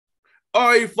All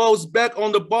right, folks, back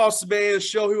on the Bossman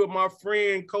show here with my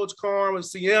friend, Coach Carmen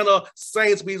Siena,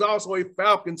 Saints. He's also a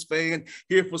Falcons fan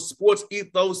here for Sports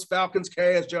Ethos Falcons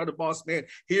Cast. Jared the Bossman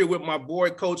here with my boy,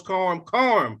 Coach Carm.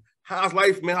 Carm, how's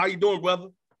life, man? How you doing, brother?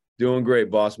 Doing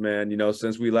great, boss man.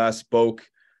 Since we last spoke,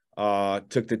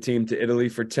 took the team to Italy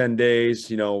for 10 days,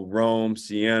 Rome,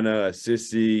 Siena,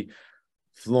 Assisi,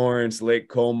 Florence, Lake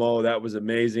Como. That was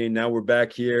amazing. Now we're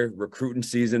back here. Recruiting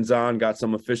season's on. Got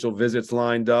some official visits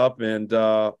lined up and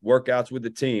workouts with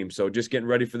the team. So just getting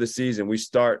ready for the season. We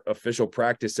start official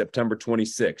practice September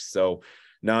 26th. So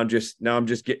now I'm just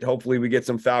hopefully we get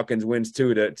some Falcons wins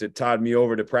too to tide me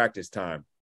over to practice time.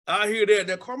 I hear that.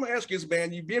 Now, Carmen Askins,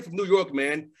 man, you've been from New York,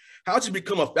 man. How'd you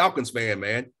become a Falcons fan,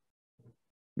 man?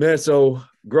 Man, so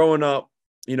growing up,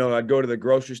 I'd go to the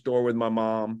grocery store with my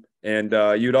mom, and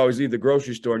you'd always leave the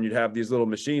grocery store and you'd have these little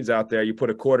machines out there. You put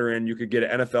a quarter in, you could get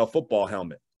an NFL football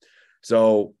helmet.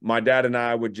 So my dad and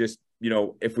I would just,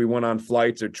 if we went on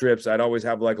flights or trips, I'd always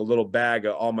have like a little bag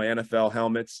of all my NFL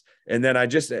helmets. And then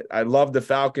I loved the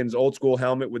Falcons old school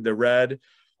helmet with the red.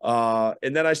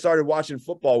 And then I started watching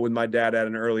football with my dad at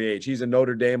an early age. He's a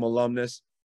Notre Dame alumnus.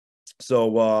 So,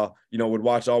 would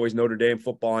watch always Notre Dame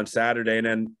football on Saturday. And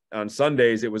then on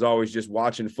Sundays, it was always just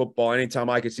watching football. Anytime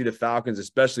I could see the Falcons,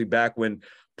 especially back when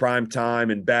Prime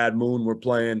Time and Bad Moon were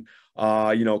playing,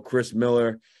 Chris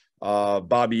Miller,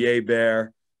 Bobby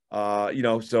Hebert,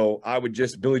 so I would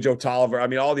just Billy Joe Tolliver. I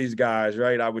mean, all these guys,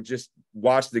 right? I would just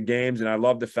watch the games and I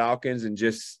loved the Falcons and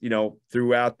just,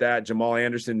 throughout that, Jamal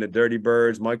Anderson, the Dirty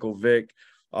Birds, Michael Vick,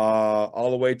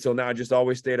 all the way till now. I just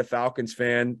always stayed a Falcons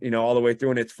fan, all the way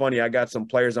through. And it's funny, I got some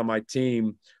players on my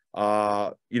team, who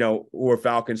are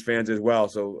Falcons fans as well.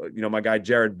 So, my guy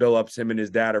Jared Billups, him and his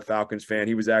dad are Falcons fan.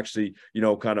 He was actually,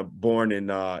 kind of born in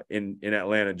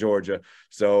Atlanta, Georgia.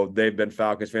 So they've been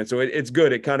Falcons fans. So it's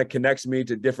good. It kind of connects me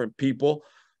to different people.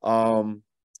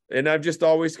 And I've just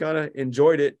always kind of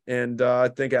enjoyed it. And I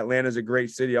think Atlanta's a great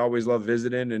city. I always love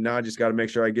visiting. And now I just got to make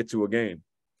sure I get to a game.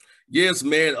 Yes,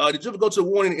 man. Did you ever go to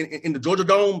one in the Georgia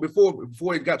Dome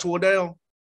before it got torn down?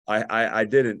 I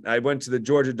didn't. I went to the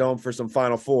Georgia Dome for some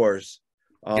Final Fours.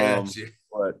 Gotcha.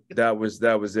 But that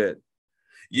was it.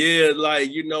 Yeah,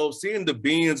 seeing the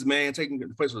Beans, man, taking the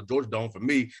place of the Georgia Dome for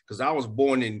me, because I was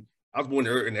born in the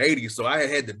 '80s, so I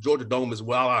had the Georgia Dome as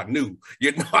well. I knew,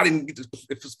 I didn't get to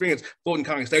experience Fulton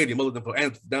County Stadium other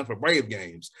than down for Brave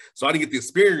games, so I didn't get to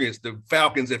experience the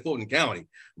Falcons at Fulton County.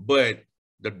 But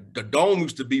the dome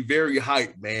used to be very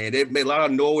hype, man. It made a lot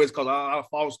of noise, caused a lot of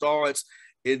false starts.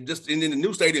 It just, and in the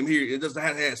new stadium here, it doesn't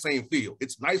have that same feel.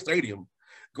 It's a nice stadium,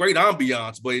 great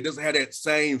ambiance, but it doesn't have that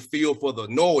same feel for the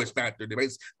noise factor that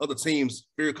makes other teams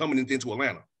fear coming into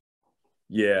Atlanta.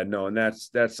 Yeah, no, and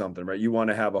that's something, right? You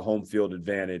want to have a home field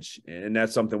advantage, and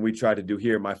that's something we try to do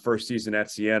here. My first season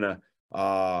at Siena,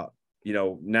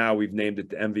 now we've named it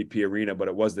the MVP Arena, but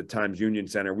it was the Times Union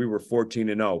Center. We were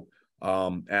 14-0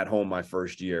 at home my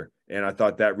first year, and I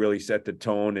thought that really set the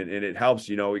tone, and it helps.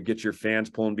 It gets your fans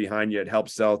pulling behind you. It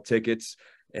helps sell tickets,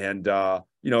 and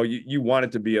you want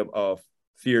it to be a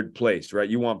feared place, right?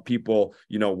 You want people,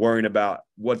 worrying about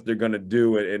what they're going to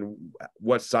do and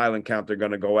what silent count they're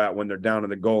going to go at when they're down in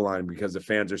the goal line because the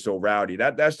fans are so rowdy.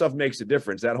 That stuff makes a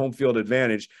difference. That home field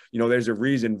advantage, there's a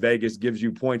reason Vegas gives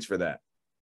you points for that.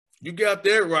 You got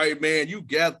that right, man. You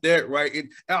got that right.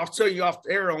 And I'll tell you off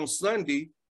the air on Sunday,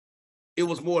 it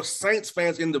was more Saints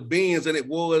fans in the Beans than it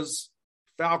was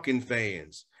Falcon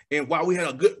fans. And while we had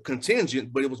a good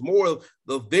contingent, but it was more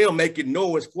of them making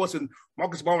noise, forcing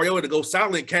Marcus Mariota to go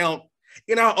silent count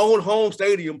in our own home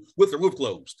stadium with the roof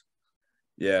closed.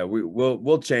 Yeah,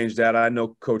 we'll change that. I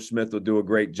know Coach Smith will do a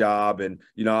great job, and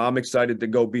I'm excited to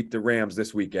go beat the Rams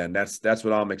this weekend. That's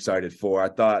what I'm excited for. I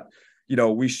thought,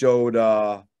 we showed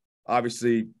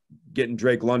obviously getting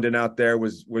Drake London out there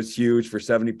was huge for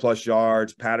 70+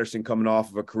 yards. Patterson coming off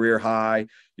of a career high.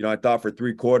 I thought for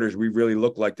 3 quarters we really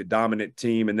looked like the dominant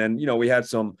team, and then we had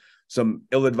some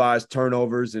ill-advised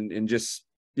turnovers and just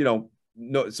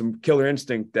some killer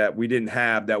instinct that we didn't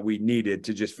have that we needed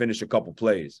to just finish a couple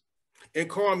plays. And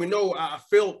Carm, I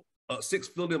felt a 6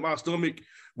 feeling in my stomach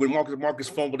when Marcus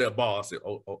fumbled that ball. I said,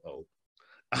 oh.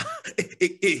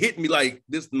 It hit me like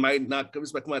this might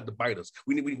come out to bite us.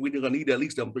 We're gonna need at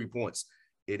least them 3 points.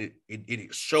 It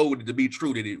showed it to be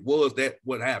true that it was that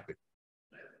what happened.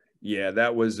 Yeah,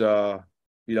 that was that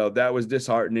was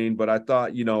disheartening. But I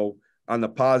thought, on the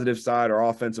positive side, our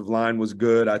offensive line was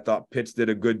good. I thought Pitts did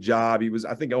a good job. He was,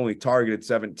 I think, only targeted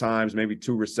 7 times, maybe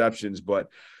 2 receptions, but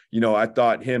I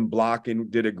thought him blocking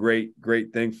did a great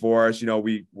thing for us.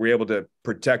 We were able to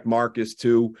protect Marcus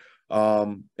too.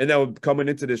 And then coming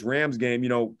into this Rams game,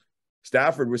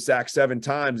 Stafford was sacked 7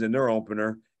 times in their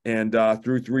opener. and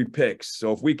threw 3 picks.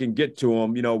 So if we can get to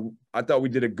him, you know, I thought we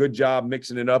did a good job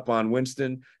mixing it up on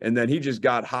Winston, and then he just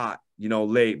got hot, you know,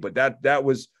 late. But that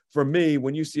was, for me,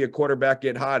 when you see a quarterback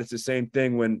get hot, it's the same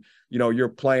thing when, you know, you're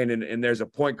playing and there's a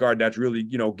point guard that's really,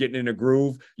 you know, getting in a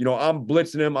groove. You know, I'm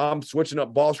blitzing him. I'm switching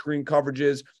up ball screen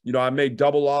coverages. You know, I may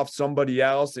double off somebody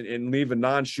else and leave a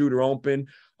non-shooter open.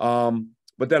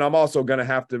 But then I'm also going to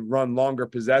have to run longer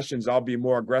possessions. I'll be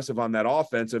more aggressive on that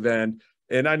offensive end.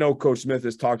 And I know Coach Smith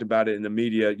has talked about it in the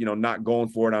media, you know, not going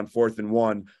for it on 4th and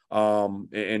 1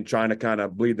 and trying to kind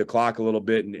of bleed the clock a little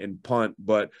bit and punt.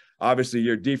 But obviously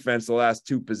your defense the last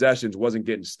 2 possessions wasn't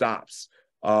getting stops.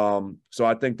 So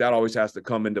I think that always has to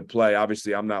come into play.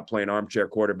 Obviously, I'm not playing armchair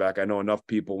quarterback. I know enough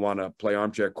people want to play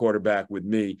armchair quarterback with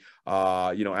me,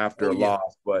 you know, after a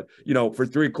loss. But, you know, for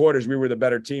 3 quarters, we were the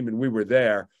better team and we were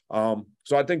there.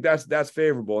 So I think that's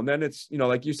favorable. And then it's, you know,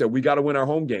 like you said, we got to win our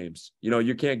home games. You know,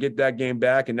 you can't get that game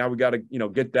back. And now we got to, you know,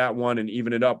 get that one and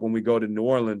even it up when we go to New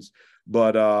Orleans.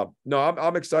 But no,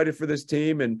 I'm excited for this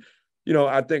team. And, you know,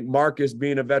 I think Marcus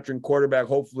being a veteran quarterback,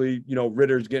 hopefully, you know,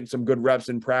 Ritter's getting some good reps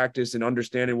in practice and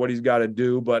understanding what he's got to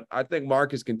do. But I think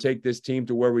Marcus can take this team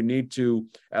to where we need to,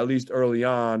 at least early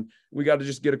on. We got to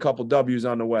just get a couple W's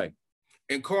on the way.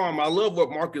 And Carm, I love what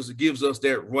Marcus gives us,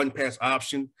 that run pass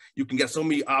option. You can get so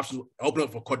many options, open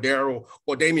up for Cordero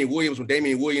or Damian Williams when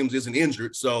Damian Williams isn't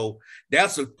injured. So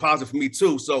that's a positive for me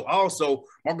too. So also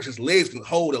Marcus's legs can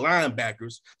hold the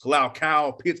linebackers to allow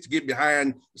Kyle Pitts to get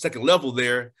behind the second level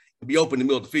there and be open in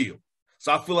the middle of the field.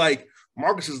 So I feel like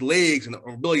Marcus's legs and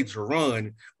ability to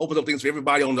run opens up things for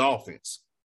everybody on the offense.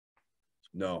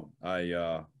 No,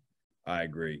 I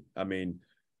agree. I mean,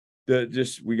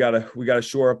 we gotta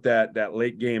shore up that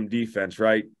late game defense,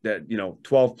 right? That, you know,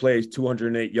 12 plays,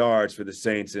 208 yards for the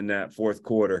Saints in that 4th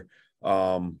quarter.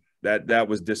 That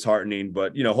was disheartening,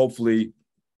 but, you know, hopefully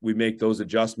we make those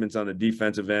adjustments on the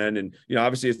defensive end. And, you know,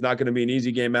 obviously it's not going to be an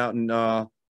easy game out in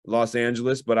Los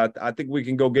Angeles, but I think we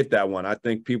can go get that one. I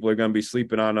think people are going to be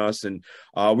sleeping on us, and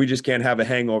we just can't have a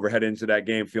hangover head into that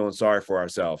game feeling sorry for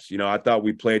ourselves. You know, I thought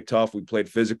we played tough, we played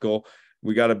physical.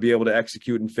 We got to be able to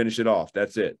execute and finish it off.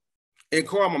 That's it. And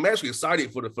Carl, I'm actually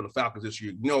excited for the Falcons this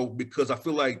year, you know, because I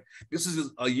feel like this is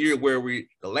a year where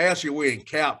the last year we're in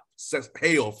cap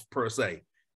hell per se.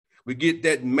 We get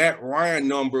that Matt Ryan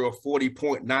number of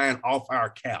 40.9 off our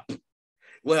cap.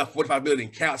 We'll have $45 million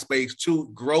in cap space to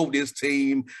grow this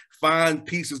team, find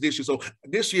pieces this year. So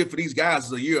this year for these guys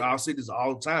is a year, I'll say this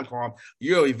all the time, Carl,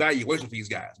 year of evaluation for these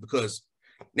guys, because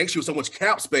next year with so much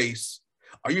cap space,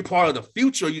 are you part of the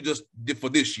future or you just did for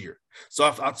this year? So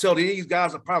I'll tell these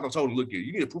guys, I told them, look here,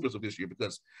 you need to prove yourself this year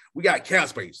because we got cap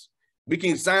space. We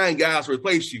can sign guys to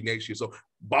replace you next year. So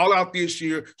ball out this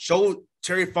year, show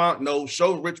Terry Fontenot,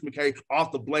 show Rich McKay,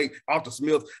 Arthur Blake, Arthur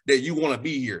Smith that you want to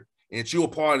be here and that you're a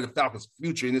part of the Falcons'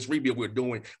 future in this rebuild we're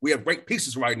doing. We have great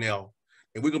pieces right now,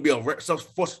 and we're going to be a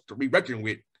force to be reckoned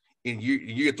with in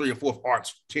year 3 and 4 of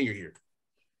Art's tenure here.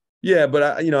 Yeah, but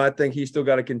I think he's still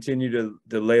got to continue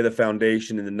to lay the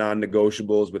foundation and the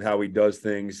non-negotiables with how he does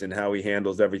things and how he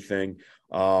handles everything.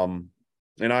 And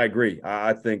I agree.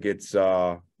 I think it's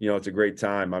it's a great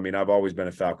time. I mean, I've always been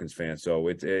a Falcons fan, so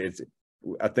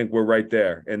I think we're right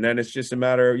there. And then it's just a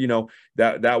matter of,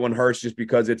 that one hurts just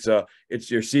because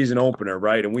it's your season opener,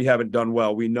 right? And we haven't done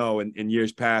well, we know, in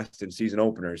years past in season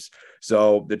openers.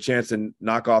 So the chance to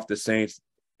knock off the Saints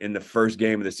in the first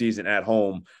game of the season at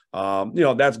home,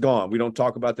 that's gone. We don't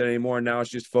talk about that anymore. Now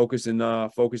it's just focusing on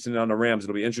the Rams.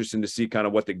 It'll be interesting to see kind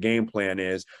of what the game plan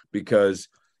is because,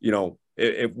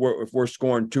 if we're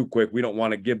scoring too quick, we don't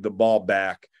want to give the ball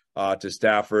back to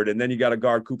Stafford. And then you got to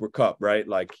guard Cooper Kupp, right?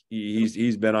 Like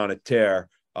he's been on a tear,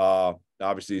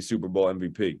 obviously a Super Bowl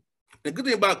MVP. The good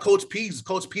thing about Coach Pease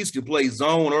can play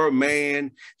zone or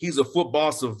man. He's a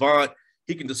football savant.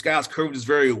 He can disguise coverages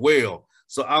very well.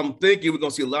 So I'm thinking we're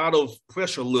going to see a lot of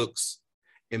pressure looks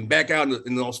and back out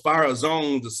in those fire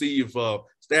zones to see if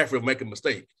Stafford will make a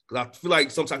mistake. Because I feel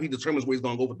like sometimes he determines where he's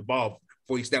going to go with the ball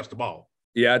before he snaps the ball.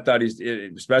 Yeah, I thought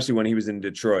especially when he was in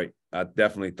Detroit, I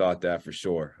definitely thought that for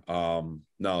sure.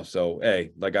 So,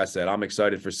 hey, like I said, I'm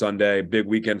excited for Sunday. Big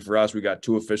weekend for us. We got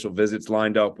 2 official visits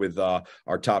lined up with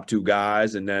our top 2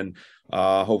 guys, and then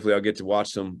hopefully I'll get to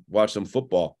watch some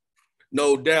football.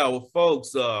 No doubt. Well,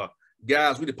 folks,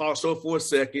 guys, we did pause the show for a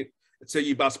second to tell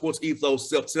you about Sports Ethos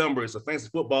September. It's a fantasy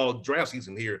football draft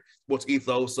season here, Sports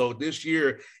Ethos. So this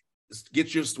year,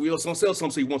 Get your, we'll sell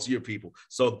some seed once a year, people.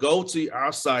 So go to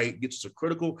our site, get your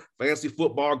critical fantasy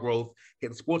football growth,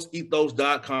 hit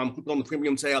sportsethos.com, click on the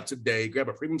premium tab today, grab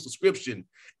a premium subscription,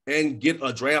 and get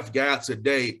a draft guide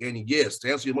today. And yes,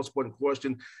 to answer your most important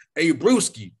question, a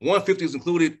brewski 150 is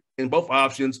included in both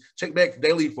options. Check back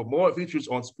daily for more features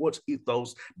on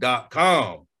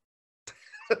sportsethos.com.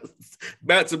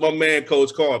 Back to my man,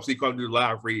 Coach Carm. See, Carm do the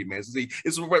live read, man. See,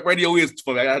 it's what radio is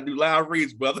for me. I gotta do live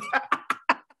reads, brother.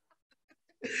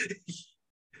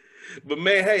 But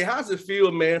man, hey, how's it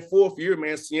feel, man? 4th year,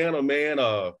 man, Siena, man.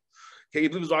 Can you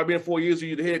believe it's already been 4 years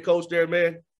you're the head coach there,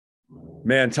 man?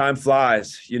 Man, time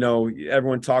flies. You know,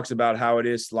 everyone talks about how it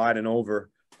is sliding over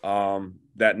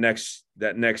that next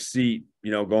seat,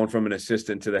 you know, going from an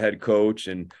assistant to the head coach.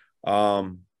 And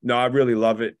no, I really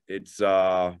love it. It's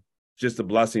just a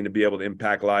blessing to be able to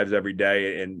impact lives every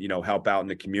day and, you know, help out in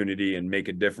the community and make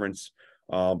a difference.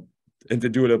 And to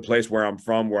do it at a place where I'm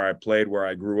from, where I played, where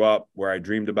I grew up, where I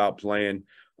dreamed about playing.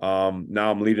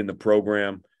 Now I'm leading the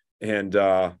program. And,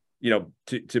 you know,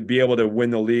 to be able to win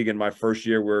the league in my first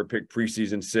year, we were picked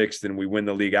preseason 6th and we win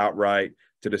the league outright,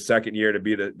 to the second year to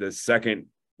be the second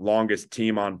longest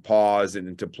team on pause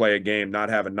and to play a game, not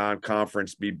have a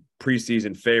non-conference, be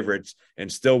preseason favorites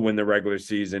and still win the regular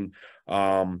season.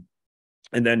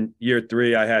 And then year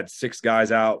 3, I had 6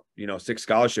 guys out, you know, 6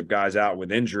 scholarship guys out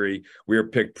with injury. We were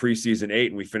picked preseason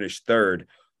 8 and we finished 3rd.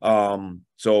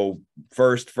 So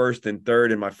first and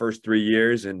third in my first 3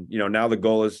 years. And, you know, now the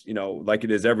goal is, you know, like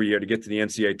it is every year, to get to the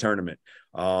NCAA tournament.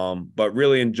 But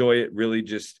really enjoy it. Really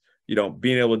just, you know,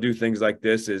 being able to do things like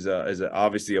this is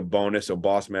obviously a bonus. So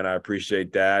Bossman, I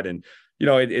appreciate that. And, you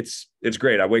know, it's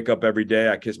great. I wake up every day,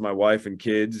 I kiss my wife and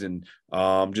kids, and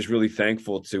just really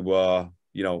thankful to,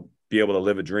 you know, be able to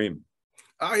live a dream.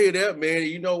 I hear that, man.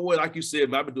 You know what? Like you said,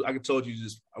 man, I told you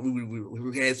just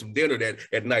we had some dinner that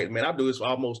at night, man. I do this for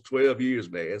almost 12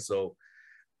 years, man. So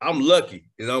I'm lucky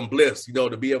and I'm blessed, you know,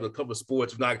 to be able to cover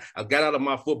sports. And I got out of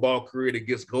my football career to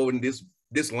just go in this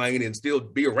lane and still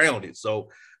be around it. So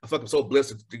I feel like I'm so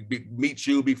blessed to meet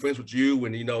you, be friends with you,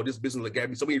 and you know, this business got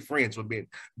me so many friends from being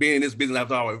in this business. I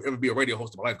thought I would ever be a radio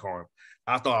host of my life, Carm.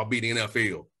 I thought I'd be in the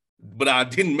NFL, but I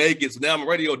didn't make it. So now I'm a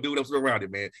radio dude. I'm still around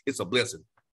it, man. It's a blessing.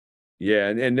 Yeah,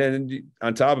 and then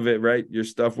on top of it, right, your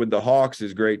stuff with the Hawks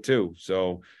is great too.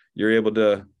 So you're able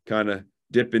to kind of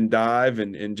dip and dive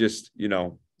and just, you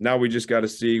know, now we just got to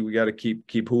see, we got to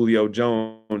keep Julio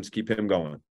Jones, keep him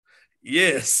going.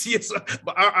 Yes.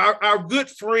 Our good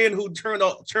friend who turned,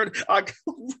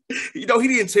 you know, he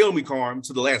didn't tell me, Carm,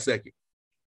 to the last second.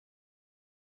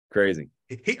 Crazy.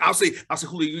 I'll say,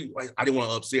 Julio, I didn't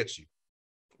want to upset you.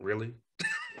 Really?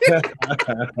 He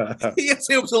didn't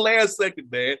tell me to the last second,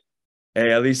 man.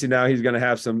 Hey, at least now he's going to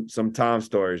have some Tom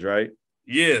stories, right?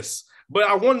 Yes. But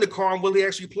I wanted to call him, will he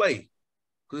actually play?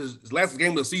 Because his last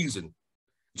game of the season,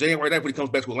 January 9th, when he comes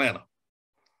back to Atlanta.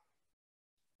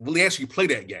 Will he actually play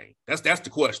that game? That's the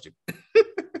question.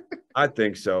 I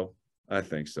think so. I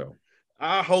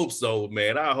hope so,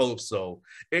 man. I hope so.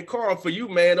 And Carl, for you,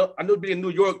 man, I know being in New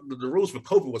York, the rules for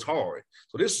COVID was hard.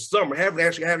 So this summer,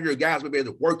 having your guys be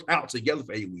able to work out together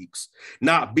for 8 weeks,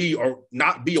 not be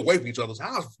away from each other. So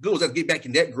how good was that to get back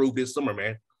in that groove this summer,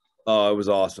 man? It was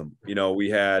awesome. You know,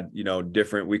 we had, you know,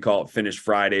 different, we call it Finish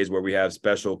Fridays, where we have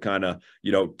special kind of,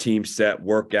 you know, team set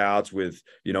workouts with,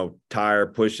 you know, tire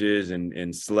pushes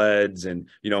and sleds and,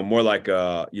 you know, more like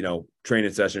a, you know,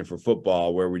 training session for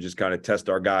football where we just kind of test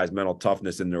our guys' mental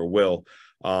toughness and their will.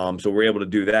 So we're able to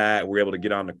do that. We're able to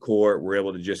get on the court. We're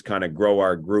able to just kind of grow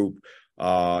our group.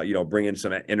 You know, bring in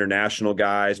some international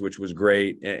guys, which was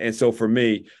great. And so for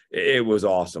me, it was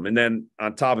awesome. And then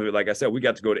on top of it, like I said, we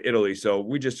got to go to Italy. So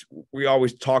we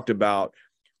always talked about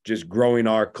just growing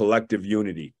our collective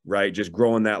unity, right? Just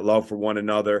growing that love for one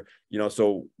another, you know,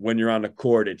 so when you're on the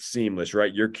court, it's seamless,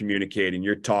 right? You're communicating,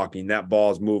 you're talking, that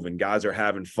ball's moving, guys are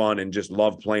having fun and just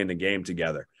love playing the game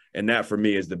together. And that for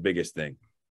me is the biggest thing.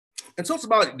 And talk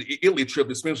about the Italy trip,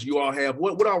 the experience you all have.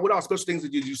 What are special things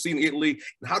that you see in Italy?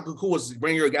 And how cool was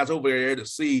bringing your guys over there to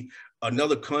see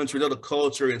another country, another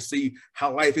culture, and see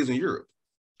how life is in Europe?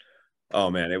 Oh,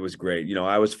 man, it was great. You know,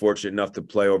 I was fortunate enough to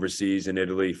play overseas in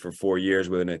Italy for 4 years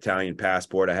with an Italian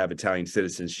passport. I have Italian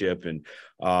citizenship and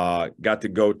got to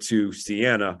go to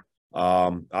Siena,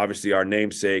 obviously our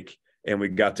namesake, and we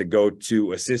got to go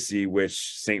to Assisi,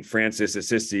 which St. Francis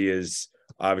Assisi is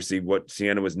obviously what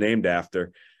Siena was named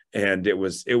after. And it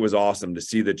was awesome to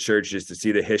see the churches, to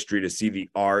see the history, to see the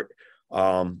art,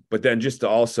 but then just to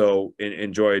also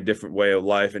enjoy a different way of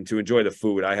life and to enjoy the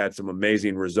food. I had some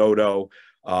amazing risotto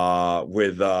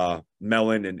with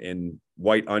melon and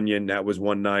white onion. That was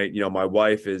one night. You know, my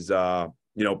wife is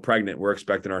pregnant. We're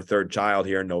expecting our third child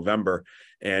here in November.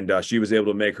 And she was able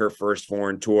to make her first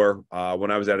foreign tour. When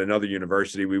I was at another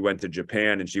university, we went to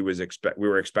Japan, and we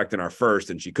were expecting our first,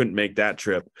 and she couldn't make that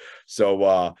trip.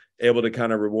 So able to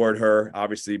kind of reward her.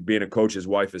 Obviously, being a coach's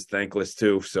wife is thankless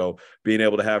too. So being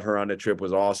able to have her on the trip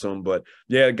was awesome. But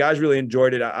yeah, guys really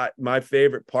enjoyed it. My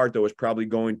favorite part though was probably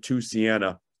going to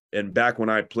Siena. And back when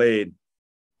I played,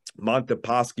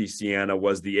 Montepaschi Siena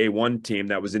was the A1 team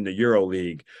that was in the Euro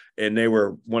League, and they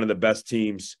were one of the best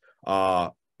teams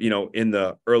in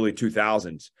the early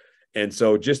 2000s. And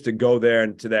so just to go there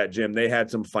and to that gym, they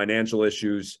had some financial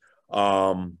issues.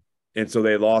 And so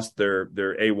they lost their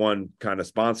A1 kind of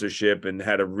sponsorship and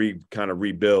had to kind of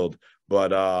rebuild.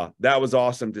 But that was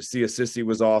awesome to see. Assisi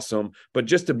was awesome. But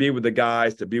just to be with the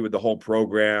guys, to be with the whole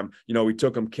program, we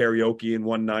took them karaoke in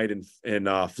one night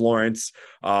in Florence.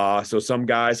 So some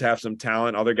guys have some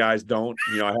talent, other guys don't.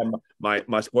 I have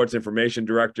my sports information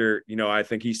director. I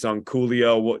think he sung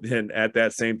Coolio and at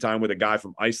that same time with a guy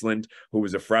from Iceland who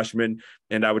was a freshman.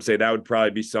 And I would say that would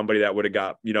probably be somebody that would have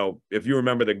got, if you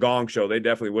remember the Gong Show, they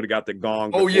definitely would have got the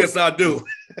gong. Oh, yes, I do.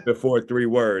 Before 3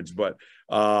 words. But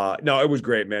no, it was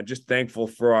great, man. Just thankful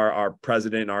for our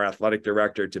president, our athletic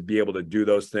director to be able to do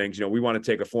those things. We want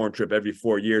to take a foreign trip every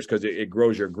 4 years because it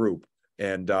grows your group.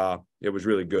 And it was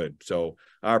really good. So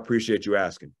I appreciate you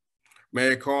asking.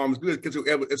 Man, Carm, it's good to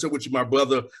catch up with you, my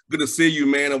brother. Good to see you,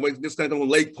 man. I'm waiting this thing on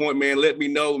Lake Point, man. Let me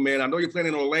know, man. I know you're playing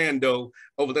in Orlando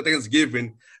over the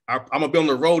Thanksgiving. I'm going to be on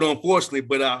the road, unfortunately.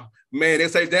 But, man, they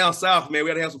say down south, man, we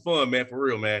got to have some fun, man, for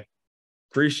real, man.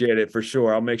 Appreciate it for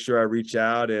sure. I'll make sure I reach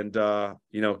out and,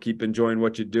 keep enjoying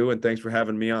what you do. And thanks for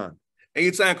having me on.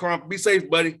 Anytime, Carm. Be safe,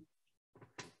 buddy.